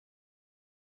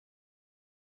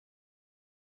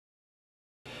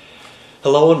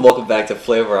Hello and welcome back to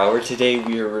Flavor Hour. Today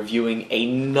we are reviewing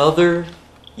another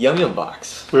Yum Yum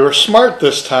box. We were smart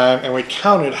this time and we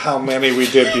counted how many we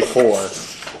did before.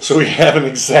 So we have an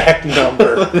exact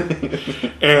number.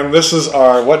 And this is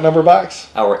our what number box?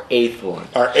 Our 8th one.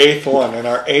 Our 8th one. And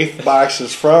our 8th box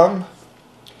is from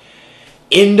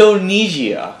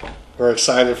Indonesia. We're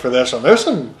excited for this one. There's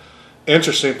some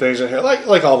interesting things in here,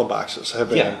 like all the boxes have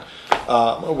been.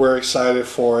 Yeah. We're excited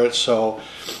for it. So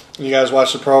you guys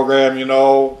watch the program, you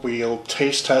know, we'll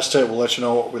taste test it. We'll let you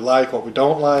know what we like, what we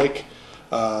don't like.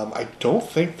 I don't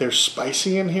think there's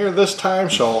spicy in here this time,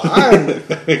 so I'm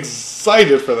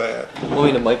excited for that. Well, I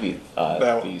mean, it might be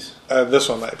these. This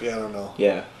one might be, I don't know.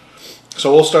 Yeah.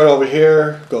 So we'll start over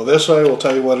here, go this way, we'll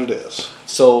tell you what it is.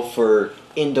 So for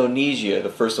Indonesia, the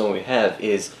first one we have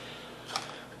is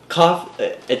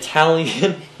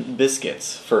Italian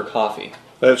biscuits for coffee.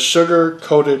 That's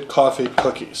sugar-coated coffee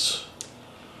cookies.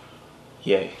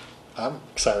 Yay. I'm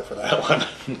excited for that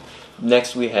one.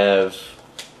 Next we have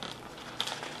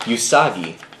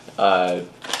Usagi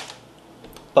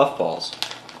puffballs.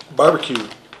 Barbecue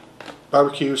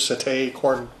satay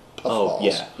corn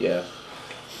puffballs. Oh, yeah.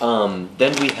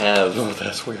 Then we have Oh,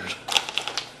 that's weird.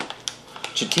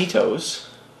 Chititos,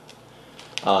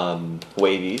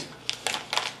 wavies.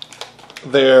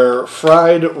 They're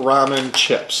fried ramen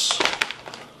chips.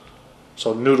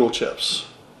 So noodle chips.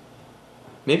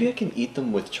 Maybe I can eat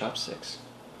them with chopsticks.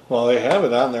 Well, they have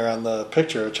it on there on the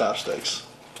picture of chopsticks.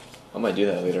 I might do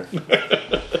that later.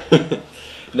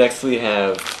 Next we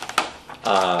have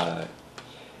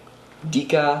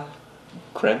Dika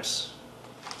crepes.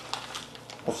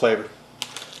 What flavor?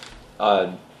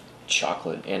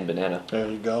 Chocolate and banana. There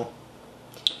you go.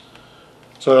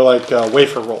 So they're like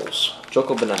wafer rolls.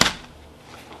 Choco banana.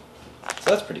 So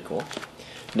that's pretty cool.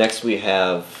 Next we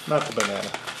have Not the banana.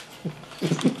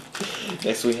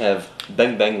 Next we have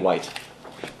Bang Bang White.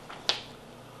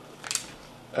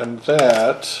 And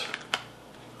that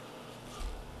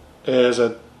is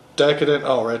a decadent,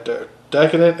 oh, right there.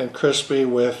 Decadent and crispy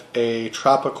with a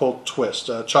tropical twist.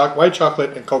 White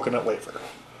chocolate and coconut wafer.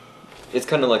 It's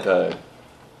kind of like a...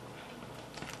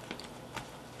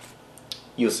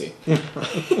 You'll see.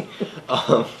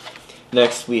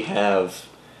 Next we have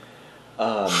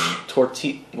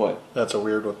tortilla... What? That's a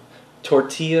weird one.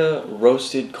 Tortilla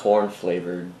roasted corn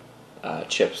flavored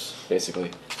chips,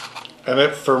 basically.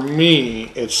 And for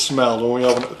me, it smelled when we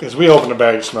opened it, because we opened the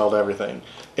bag, it smelled everything.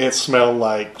 It smelled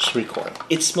like sweet corn.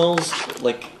 It smells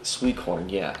like sweet corn,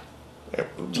 yeah.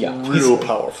 Real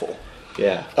powerful.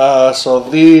 Yeah. So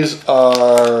these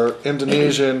are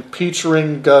Indonesian peach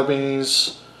ring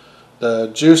gummies,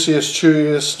 the juiciest,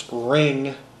 chewiest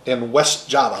ring in West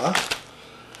Java.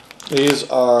 These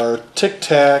are Tic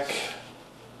Tac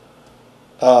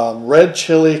red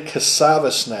chili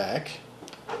cassava snack.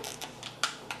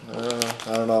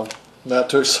 I don't know.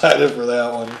 Not too excited for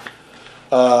that one.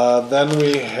 Then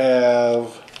we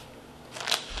have,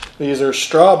 these are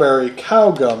strawberry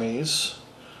cow gummies.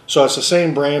 So it's the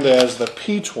same brand as the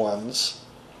peach ones,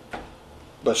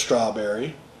 but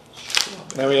strawberry.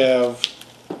 Then we have,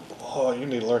 oh, you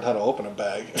need to learn how to open a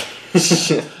bag.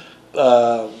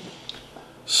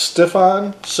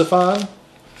 Siphon,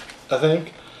 I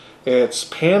think. It's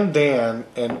pandan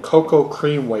and cocoa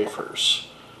cream wafers.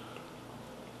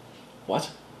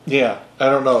 What? Yeah, I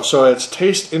don't know. So it's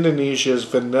Taste Indonesia's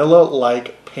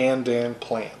vanilla-like pandan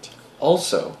plant.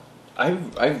 Also,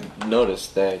 I've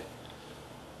noticed that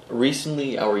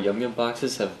recently our Yum Yum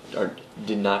boxes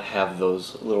did not have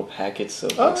those little packets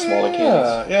of smaller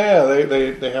candies. Yeah,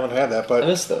 they haven't had that, but I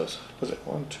miss those. Was it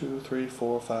 1, 2, 3,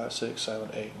 4, 5, 6, 7,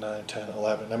 8, 9, 10,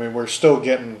 11? I mean, we're still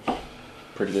getting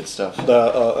pretty good stuff.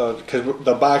 Because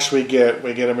the box we get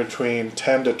in between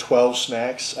 10 to 12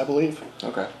 snacks, I believe.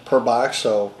 Okay. Per box,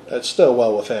 so it's still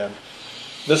well within.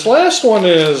 This last one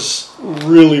is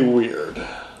really weird.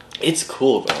 It's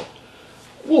cool though.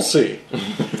 We'll see.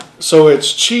 So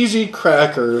it's cheesy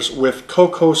crackers with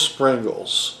cocoa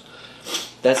sprinkles.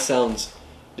 That sounds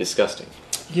disgusting.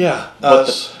 Yeah.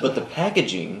 But the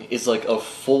packaging is like a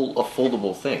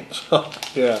foldable thing.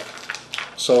 Yeah.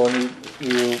 So when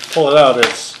you pull it out,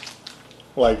 it's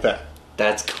like that.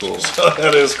 That's cool. So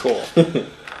that is cool.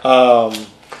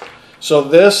 So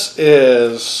this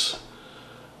is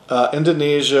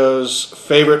Indonesia's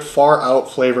favorite far-out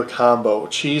flavor combo: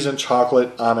 cheese and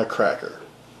chocolate on a cracker.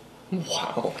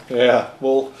 Wow. Yeah,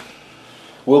 we'll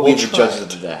be the judges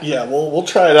of that. Yeah, we'll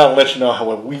try it out and let you know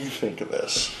what we think of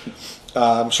this.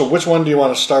 So which one do you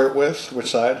want to start with?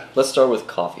 Which side? Let's start with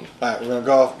coffee. All right, we're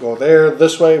gonna go there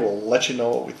this way. We'll let you know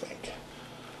what we think.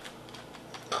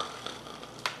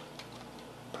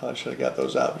 Probably should have got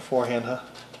those out beforehand, huh?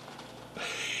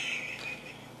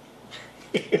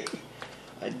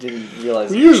 I didn't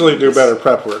realize. We usually do better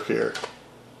prep work here.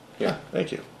 Yeah,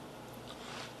 thank you.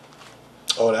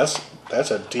 Oh, that's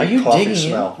a Are deep you coffee digging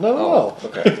smell. in? No, Oh, no.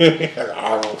 okay.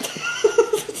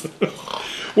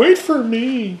 Wait for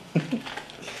me.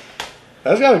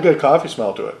 That's got a good coffee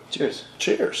smell to it. Cheers.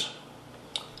 Cheers.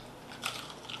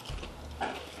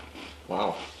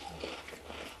 Wow.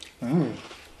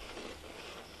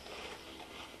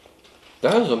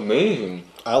 That is amazing.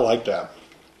 I like that.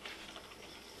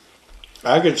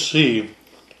 I could see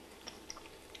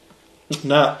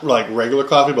not like regular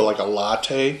coffee, but like a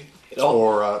latte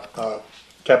or a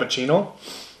cappuccino.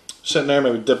 Sitting there,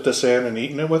 maybe dip this in and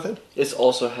eating it with it. This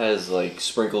also has like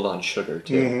sprinkled on sugar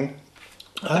too. Mm-hmm.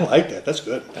 I like that. That's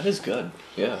good. That is good.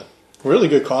 Yeah. Really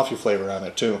good coffee flavor on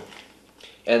it too.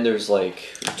 And there's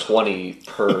like 20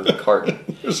 per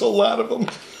carton. There's a lot of them.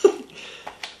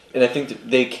 And I think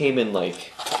they came in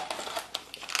like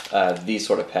these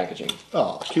sort of packaging.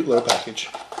 Oh, cute little package.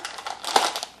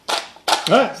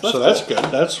 All right, so that's good.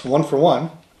 That's 1 for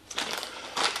 1.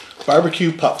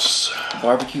 Barbecue puffs.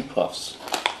 Barbecue puffs.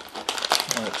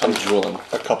 I'm drooling.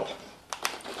 A couple.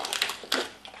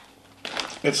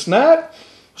 It's not.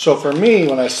 So for me,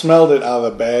 when I smelled it out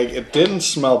of the bag, it didn't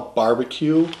smell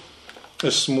barbecue.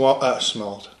 It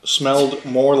smelled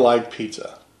more like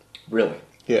pizza. Really?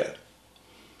 Yeah.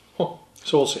 Huh.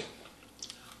 So we'll see.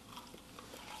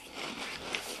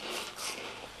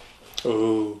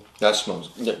 Ooh. That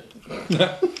smells.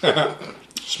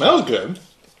 Smells good.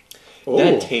 Ooh.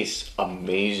 That tastes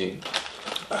amazing.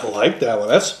 I like that one.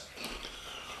 That's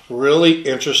really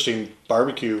interesting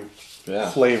barbecue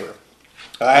flavor.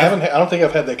 I don't think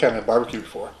I've had that kind of barbecue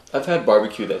before. I've had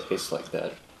barbecue that tastes like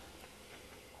that.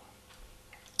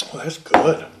 Well, that's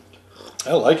good.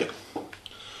 I like it.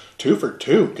 2 for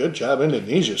 2. Good job,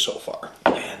 Indonesia, so far.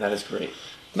 Man, that is great.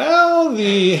 Now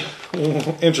the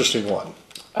interesting one.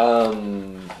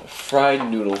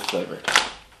 Fried noodle flavor.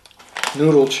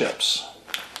 Noodle chips.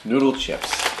 Noodle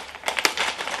chips.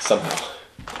 Somehow.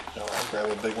 No, I'll grab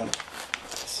a big one.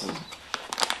 This is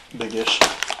Big-ish.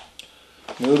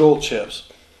 Noodle chips.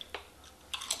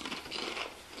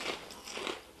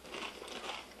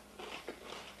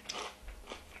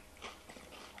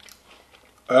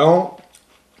 Well,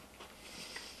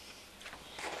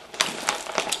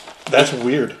 that's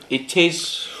weird. It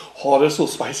tastes. Oh, that's a little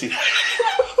spicy.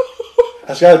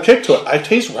 That's got a kick to it. I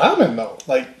taste ramen though,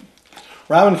 like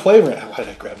ramen flavor. Why did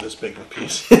I grab this big of a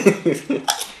piece?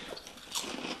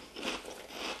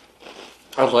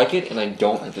 I like it and I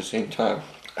don't at the same time.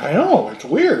 I know, it's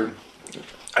weird.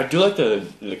 I do like the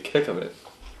kick of it.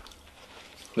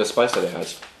 The spice that it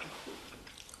has.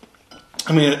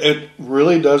 I mean, it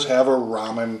really does have a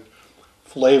ramen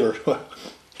flavor.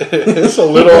 It's a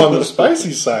little on the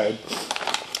spicy side.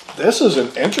 This is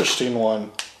an interesting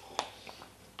one.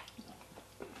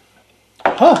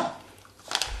 Huh.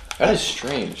 That is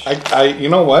strange. You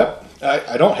know what?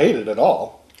 I don't hate it at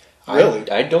all. Really.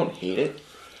 I don't hate it.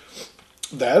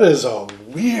 That is a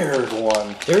weird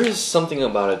one. There is something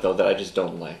about it though that I just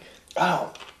don't like.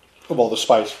 Oh. Well, the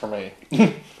spice for me.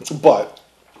 But,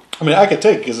 I mean, I could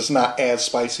take it because it's not as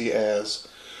spicy as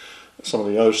some of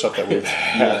the other stuff that we've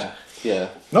had. Yeah.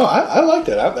 No, I like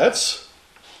that. That's.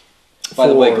 By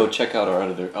the way, go check out our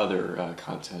other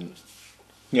content.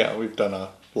 Yeah, we've done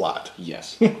a lot.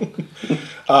 Yes. No,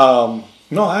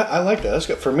 I like that. That's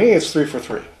good. For me, it's 3 for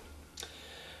 3.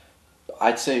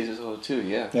 I'd say so too.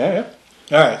 Yeah. Yeah.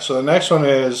 All right. So the next one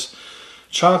is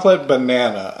chocolate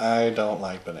banana. I don't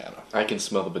like banana. I can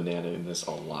smell the banana in this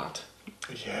a lot.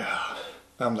 Yeah,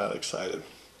 I'm not excited.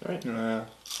 All right. Yeah.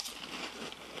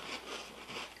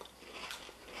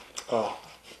 Oh.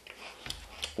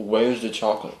 Where's the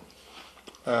chocolate?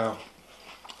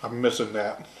 I'm missing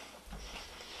that.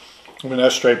 I mean,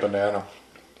 that's straight banana.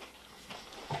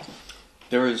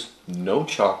 There is no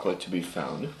chocolate to be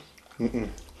found. Mm-mm.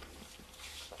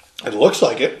 It looks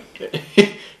like it.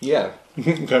 Yeah.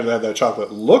 Kind of have that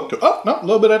chocolate look to. Oh, no, a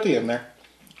little bit at the end there.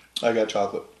 I got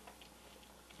chocolate.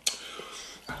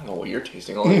 I don't know what you're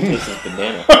tasting. All I taste is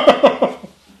banana.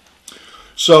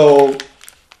 So,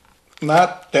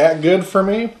 not that good for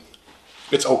me.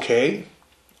 It's okay,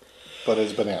 but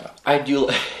it's banana. I do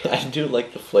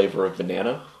like the flavor of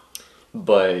banana,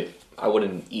 but I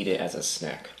wouldn't eat it as a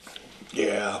snack.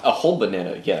 Yeah. A whole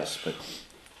banana, yes, but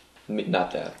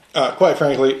not that. Quite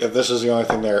frankly, if this is the only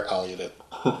thing there, I'll eat it.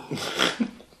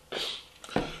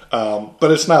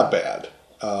 But it's not bad.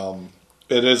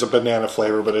 It is a banana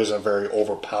flavor, but it isn't very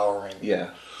overpowering.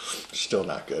 Yeah. Still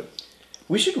not good.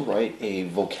 We should write a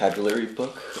vocabulary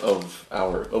book of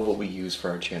what we use for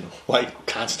our channel. Like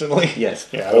constantly? Yes.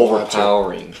 Yeah,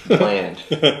 overpowering, bland.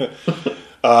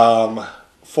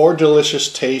 4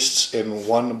 delicious tastes in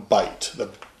one bite. The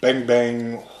Bang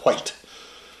Bang White.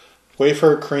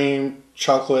 Wafer, cream,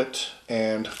 chocolate,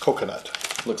 and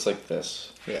coconut. Looks like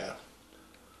this. Yeah.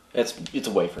 It's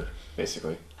a wafer,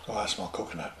 basically. Oh, I smell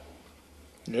coconut.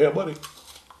 Yeah, buddy.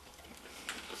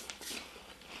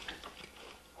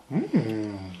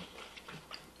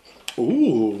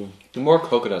 Ooh. The more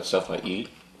coconut stuff I eat,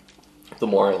 the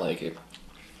more I like it.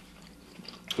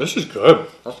 This is good.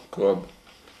 That's good.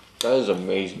 That is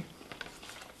amazing.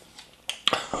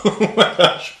 Oh my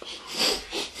gosh.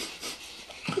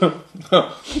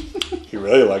 He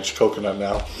really likes coconut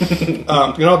now.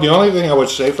 The only thing I would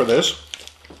say for this,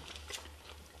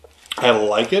 I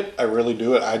like it. I really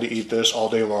do it. I'd eat this all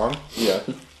day long. Yeah.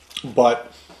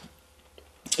 But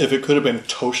if it could have been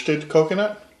toasted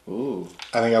coconut, Ooh.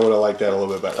 I think I would have liked that a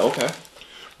little bit better. Okay.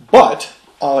 But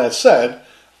all that said,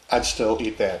 I'd still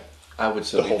eat that I would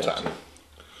still the whole eat that time.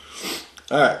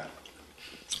 too. All right.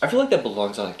 I feel like that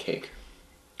belongs on a cake.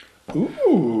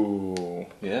 Ooh.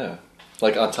 Yeah.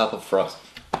 Like on top of frost.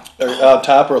 On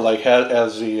top or like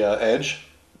as the edge?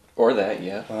 Or that,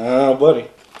 yeah. Oh, buddy.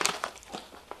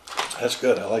 That's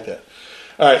good. I like that.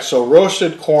 All right, so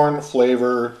roasted corn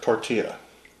flavor tortilla.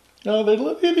 Oh, they're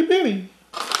little itty bitty.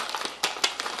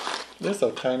 They're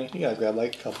so tiny. You gotta grab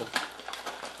like a couple.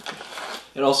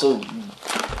 And also,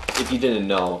 if you didn't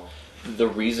know, the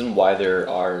reason why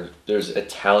there's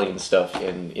Italian stuff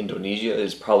in Indonesia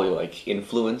is probably like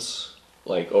influence,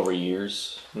 like over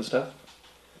years and stuff.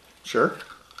 Sure.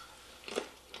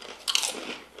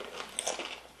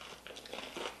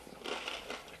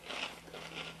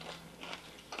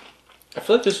 I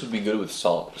feel like this would be good with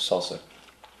salsa.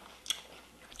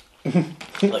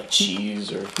 Like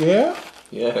cheese or... Yeah?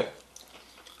 Yeah.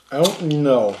 I don't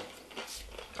know.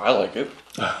 I like it.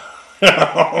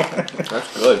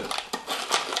 That's good.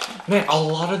 Man, a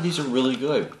lot of these are really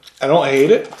good. I don't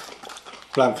hate it,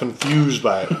 but I'm confused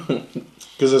by it.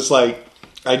 Because it's like,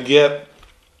 I get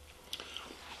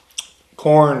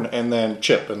corn and then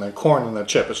chip, and then corn and then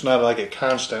chip. It's not like a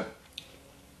constant.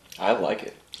 I like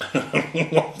it.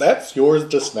 Well, that's yours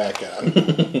to snack on.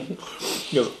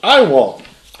 Because I won't.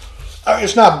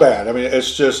 It's not bad. I mean,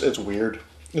 it's weird.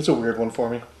 It's a weird one for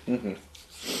me. Mm-hmm.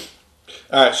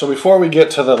 All right, so before we get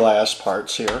to the last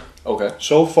parts here, Okay.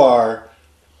 so far,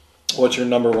 what's your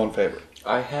number one favorite?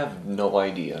 I have no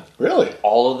idea. Really?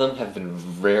 All of them have been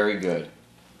very good.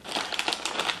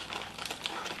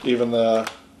 Even the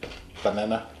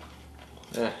banana?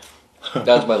 That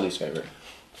was my least favorite.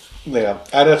 Yeah,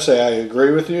 I'd have to say I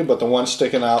agree with you, but the one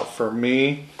sticking out for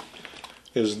me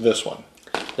is this one.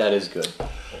 That is good.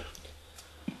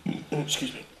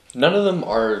 Excuse me. None of them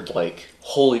are like,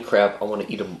 holy crap, I want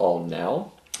to eat them all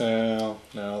now. No,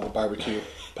 the barbecue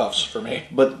puffs for me.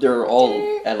 But they're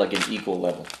all at like an equal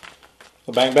level.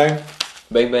 The Bang Bang?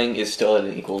 Bang Bang is still at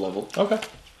an equal level. Okay.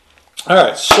 All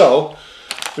right, so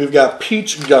we've got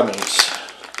peach gummies.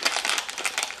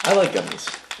 I like gummies.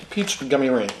 Peach gummy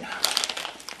ring.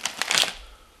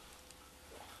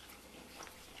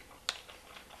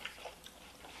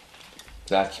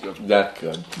 That's good. That's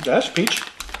good. That's peach.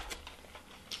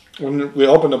 When we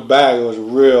opened the bag, there was a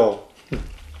real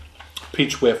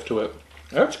peach whiff to it.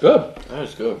 That's good. That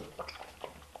is good.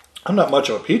 I'm not much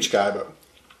of a peach guy, but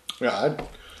yeah,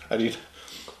 I'd eat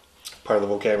part of the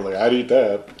vocabulary. I'd eat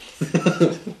that.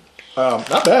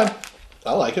 Not bad.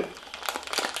 I like it.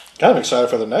 Kind of excited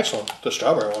for the next one, the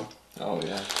strawberry one. Oh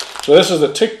yeah. So this is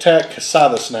the Tic Tac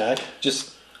cassava snack.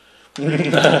 Just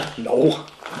No.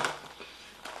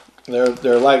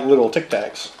 They're like little Tic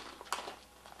Tacs.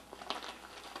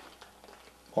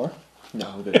 More? no.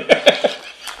 I'm good.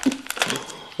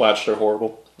 Watch, they're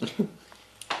horrible.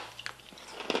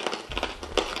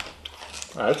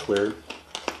 That's weird.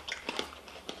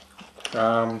 They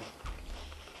got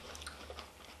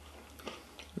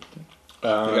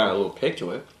a little kick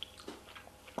to it.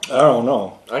 I don't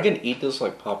know. I can eat this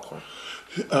like popcorn.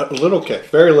 A little kick,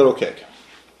 very little kick.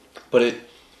 But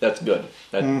that's good.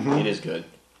 It is good.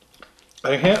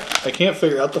 I can't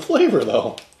figure out the flavor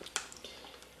though.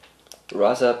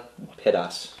 Rasa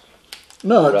pedas.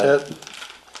 No, Right.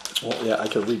 well, yeah, I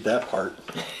could read that part.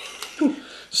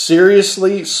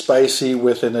 Seriously spicy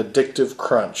with an addictive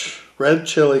crunch. Red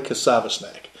chili cassava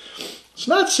snack. It's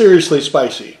not seriously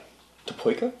spicy.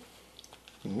 Tapioca?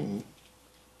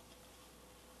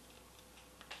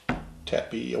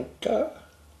 Tapioca.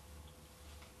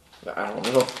 I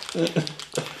don't know.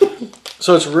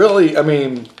 So it's really, I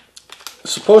mean,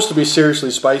 supposed to be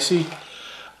seriously spicy.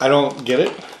 I don't get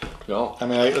it. No. I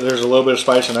mean, there's a little bit of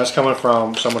spice, and that's coming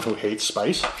from someone who hates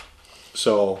spice.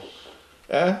 So,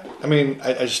 I mean,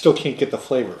 I still can't get the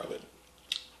flavor of it.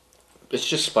 It's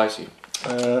just spicy.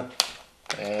 Eh.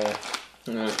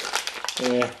 Mm.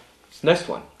 Eh. Next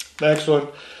one. Next one.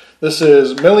 This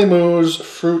is Millie Moo's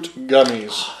Fruit Gummies.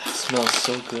 Oh, that smells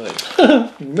so good.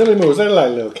 Millie Moo's, they're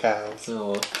like little cows.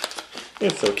 Oh.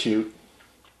 It's so cute.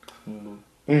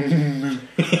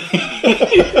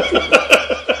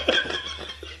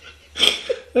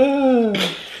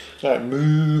 Alright,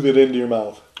 move it into your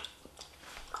mouth.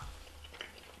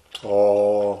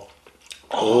 Oh.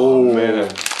 Oh,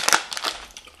 man.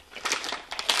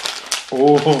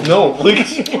 Oh. No,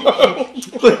 please.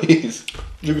 Please.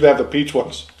 You could have the peach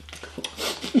ones.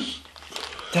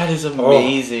 That is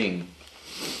amazing.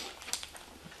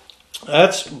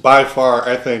 That's by far,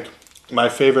 I think, my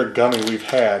favorite gummy we've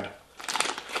had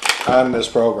on this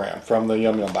program from the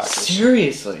Yum Yum boxes.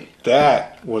 Seriously.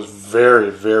 That was very,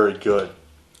 very good.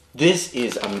 This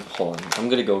is, hold on, I'm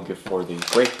going to go for the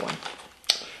grape one.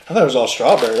 I thought it was all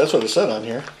strawberry. That's what it said on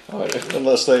here. Oh,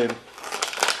 Unless they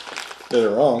did it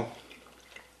wrong.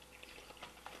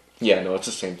 yeah, no, it's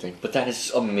the same thing. But that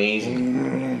is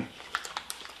amazing.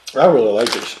 I really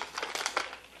like these.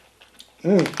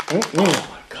 Oh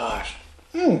my gosh.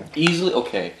 Easily,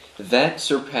 okay. That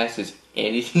surpasses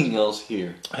anything else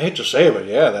here. I hate to say it, but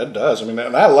yeah, that does. I mean,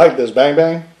 and I like this Bang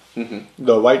Bang.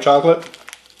 The white chocolate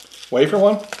wafer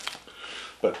one.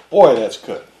 But boy, that's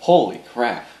good. Holy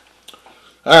crap.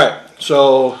 Alright,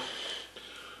 so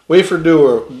Wafer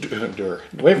Duo.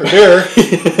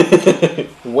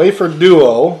 Wafer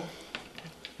Duo.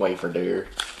 Wafer deer.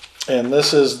 And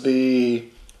this is the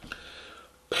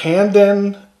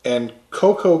Pandan and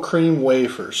Cocoa Cream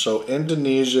Wafer. So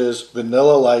Indonesia's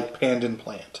vanilla-like pandan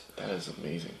plant. That is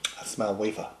amazing. I smell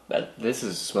wafer.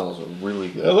 Smells really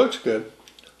good. It looks good.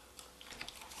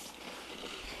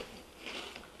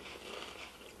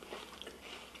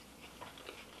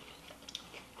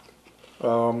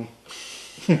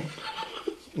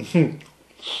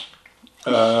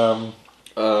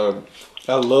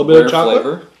 A little bit of chocolate.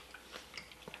 Flavor.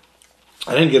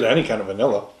 I didn't get any kind of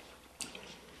vanilla.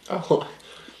 Oh.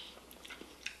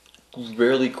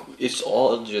 Rarely, it's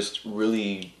all just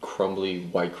really crumbly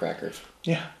white cracker.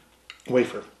 Yeah,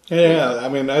 wafer. Yeah, I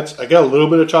mean I got a little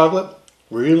bit of chocolate.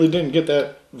 Really didn't get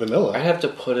that vanilla. I have to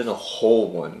put in a whole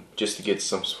one just to get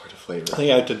some sort of flavor. I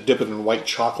think I had to dip it in white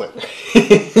chocolate.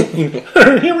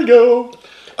 Here we go.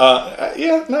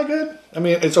 Yeah, not good. I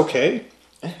mean, it's okay.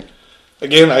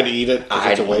 Again, I'd eat it if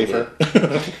it's a wafer.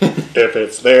 If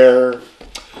it's there,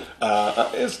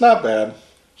 it's not bad.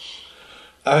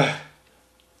 I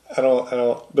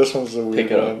don't. This one's the weird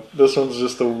one. Up. This one's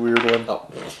just the weird one. Oh.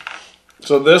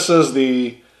 So this is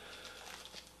the.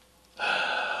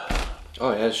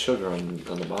 Oh, it has sugar on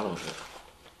the bottom of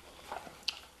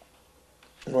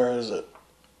it. Where is it?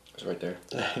 It's right there.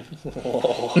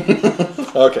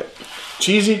 Okay.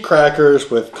 Cheesy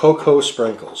crackers with cocoa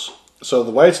sprinkles. So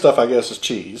the white stuff, I guess, is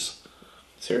cheese.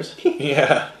 Seriously?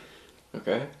 Yeah.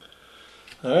 Okay.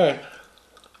 All right.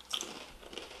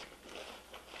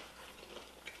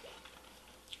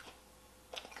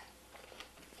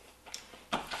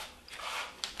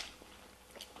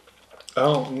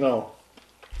 Oh, no.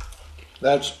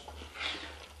 That's...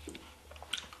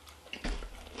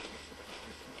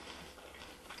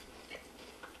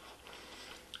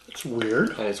 It's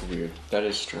weird. That is weird. That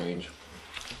is strange.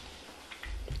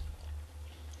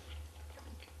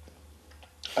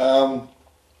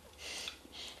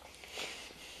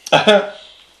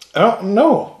 I don't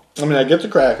know. I mean, I get the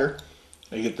cracker.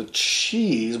 I get the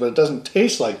cheese, but it doesn't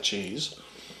taste like cheese.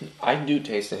 I do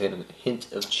taste a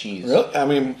hint of cheese. Really? I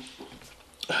mean...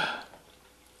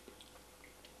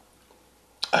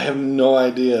 I have no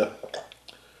idea.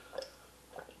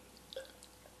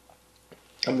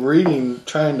 I'm reading,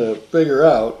 trying to figure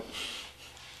out.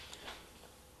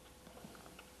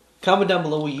 Comment down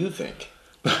below what you think.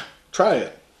 Try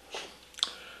it.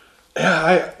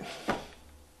 Yeah,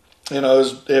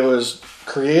 it was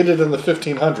created in the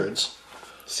 1500s.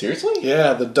 Seriously?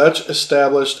 Yeah, the Dutch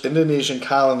established Indonesian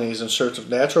colonies in search of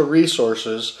natural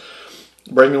resources,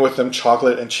 bringing with them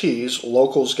chocolate and cheese.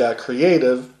 Locals got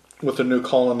creative with the new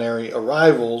culinary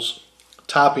arrivals,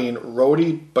 topping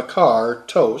roti bakar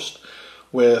toast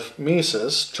with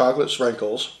mises, chocolate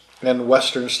sprinkles, and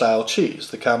Western-style cheese.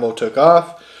 The combo took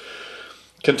off,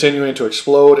 continuing to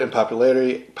explode in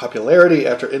popularity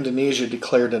after Indonesia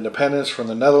declared independence from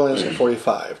the Netherlands in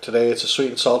 1945. Today, it's a sweet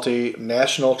and salty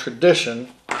national tradition.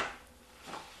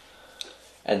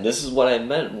 And this is what I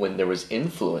meant when there was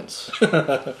influence.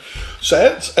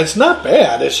 So it's not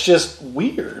bad. It's just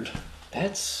weird.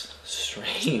 That's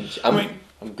strange. I'm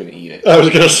gonna eat it. I was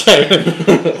gonna say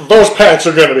those packs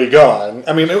are gonna be gone.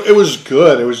 I mean, it was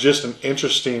good. It was just an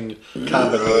interesting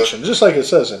combination, just like it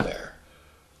says in there.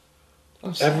 I'm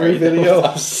every sorry. video.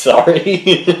 I'm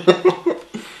sorry.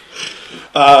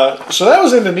 So that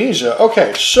was Indonesia.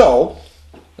 Okay, so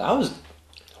That was.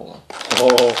 Hold on.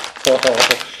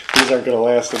 These aren't going to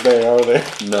last a day, are they?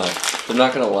 No, they're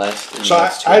not gonna last. In So the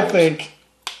next 2 I hours. think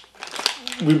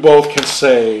we both can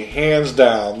say, hands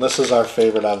down, this is our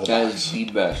favorite out of the that box. is the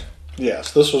best.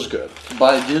 Yes, this was good.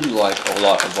 But I did like a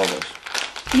lot of others.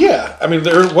 Yeah, I mean,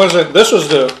 there wasn't. This was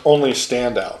the only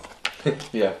standout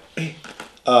Yeah.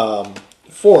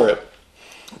 for it,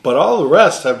 but all the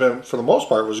rest have been, for the most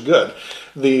part, was good.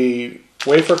 The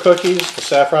wafer cookies, the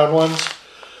saffron ones,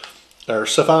 or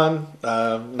saffron,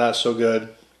 not so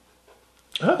good.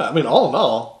 I mean, all in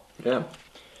all, Yeah.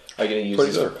 Are you gonna use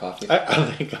pretty this good. for coffee?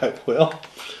 I think I will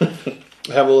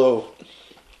have a little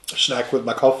snack with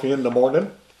my coffee in the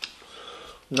morning.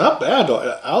 Not bad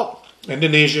though. Out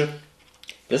Indonesia.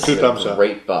 This 2 is thumbs a up.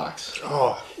 great box,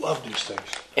 Oh, I love these things.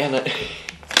 and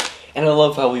I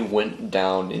love how we went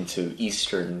down into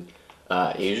Eastern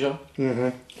Asia,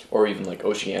 or even like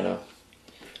Oceania,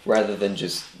 rather than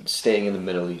just staying in the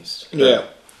Middle East. Yeah.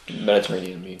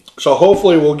 Mediterranean. I mean, So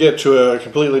hopefully we'll get to a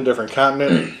completely different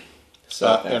continent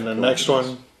South in the Africa, next which is-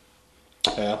 one.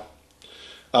 Yeah.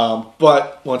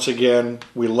 But once again,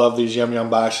 we love these Yum Yum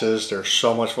boxes. They're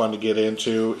so much fun to get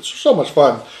into. It's so much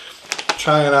fun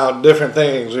trying out different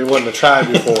things we wouldn't have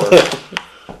tried before.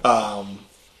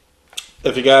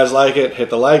 If you guys like it, hit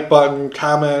the like button,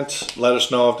 comment, let us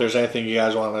know if there's anything you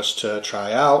guys want us to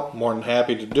try out. More than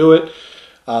happy to do it.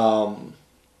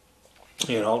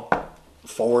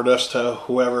 Forward us to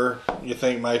whoever you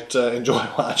think might enjoy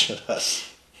watching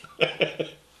us.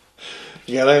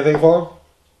 You got anything for them?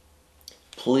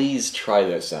 Please try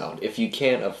this out. If you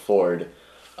can't afford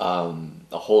a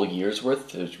whole year's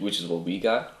worth, which is what we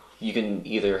got, you can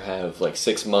either have like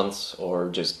 6 months or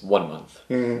just 1 month,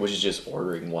 which is just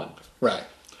ordering one. Right.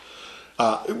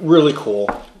 Really cool.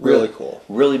 Really cool.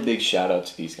 Really big shout out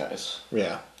to these guys.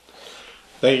 Yeah.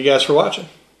 Thank you guys for watching.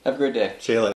 Have a great day. See you later.